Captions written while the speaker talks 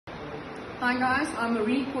Hi guys, I'm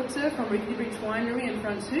Kotze from Rickety Bridge Winery in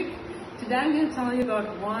Franschhoek. Today I'm going to tell you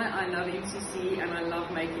about why I love MCC and I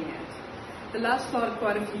love making it. The love started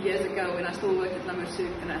quite a few years ago when I still worked at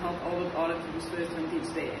Dassenberg and I helped Albert Arnold to his first vintage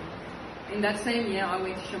there. In that same year I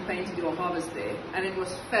went to Champagne to do a harvest there and it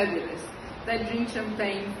was fabulous. They drink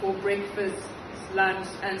champagne for breakfast, lunch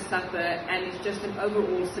and supper, and it's just an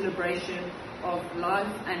overall celebration of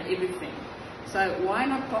life and everything. So why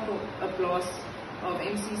not pop a glass of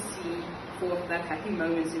MCC for that happy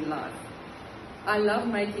moments in life? I love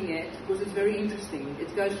making it because it's very interesting.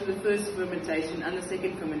 It goes through the first fermentation and the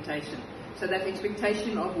second fermentation. So that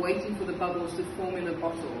expectation of waiting for the bubbles to form in the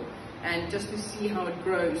bottle and just to see how it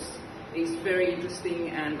grows is very interesting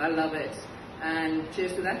and I love it. And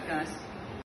cheers to that, guys.